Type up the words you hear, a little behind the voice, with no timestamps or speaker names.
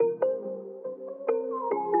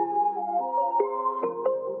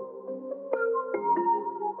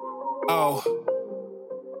Whoa.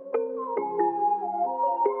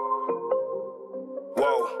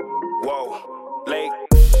 Whoa, whoa, Lake.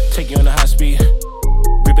 Take you on the high speed,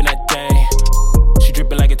 gripping that thing. She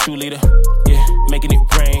dripping like a 2-liter, yeah, making it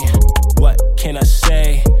rain. What can I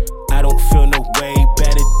say? I don't feel no way,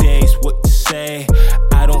 better days, what to say?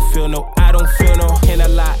 I don't feel no, can I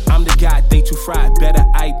lie? I'm the guy, they too fried, better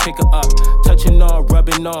I pick her up. Touching on,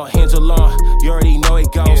 rubbing on, hands along, you already know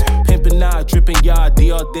it goes. Yeah. Pimpin' now, dripping yard,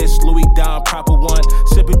 Dior this, Louis Down, proper one.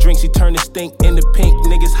 Sippin' drinks, he turn the stink into pink,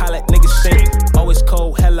 niggas holla, niggas sing. Always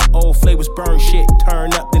cold, hella old, flavors burn shit,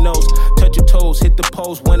 turn up the nose. Touch your toes, hit the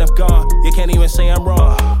pose when I'm gone, you can't even say I'm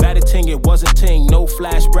wrong. Bad ting, it wasn't ting, no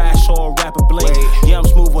flash, brash, or rapper bling. Yeah, I'm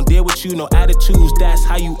smooth, won't deal with you, no attitudes, that's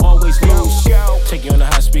how you always lose. Take you on the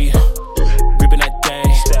high speed, gripping that thing.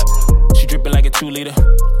 She dripping like a 2-liter,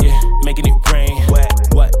 yeah, making it rain.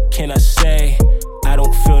 What can I say? I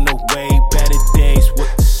don't feel no way, better days,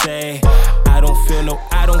 what to say? I don't feel no.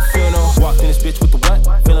 Walked in this bitch with the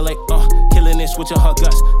what? Feeling like, killing this with your hug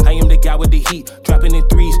guts. I am the guy with the heat, dropping in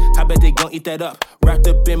threes. I bet they gon' eat that up. Wrapped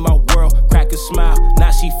up in my world, crack a smile.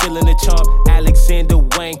 Now she feeling the charm. Alexander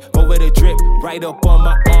Wang, over the drip, right up on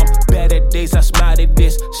my arm. Better days, I smiled at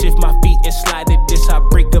this. Shift my feet and slide at this. I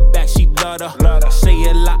break her back, she love her. Say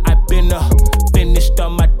a lot, I been her. Finished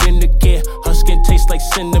on my dinner gear. Her skin tastes like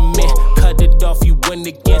cinnamon. Cut it off, you win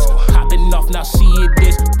against. Popping off, now see it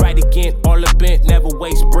is. Right again, all up in. Never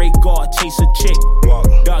waste, break off, chase a chick.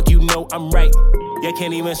 Dog, you know I'm right. Yeah,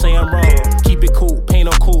 can't even say I'm wrong. Keep it cool, paint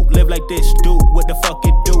on cool. Live like this, dude. What the fuck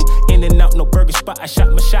it do? In and out, no burger spot. I shot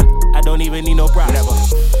my shot. I don't even need no prop.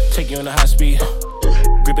 Take you on the high speed,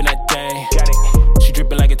 gripping that thing. She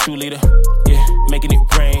dripping like a 2-liter, yeah, making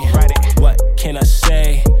it rain. What can I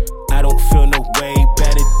say? I don't feel no way,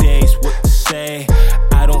 better days, what to say?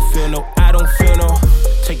 I don't feel no.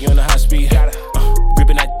 Take you on the high speed,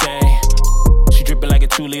 gripping that thing. She dripping like a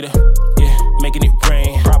 2-liter, yeah, making it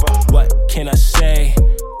rain. What can I say?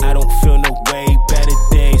 I don't feel no way, better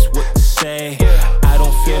days, what to say? I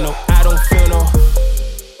don't feel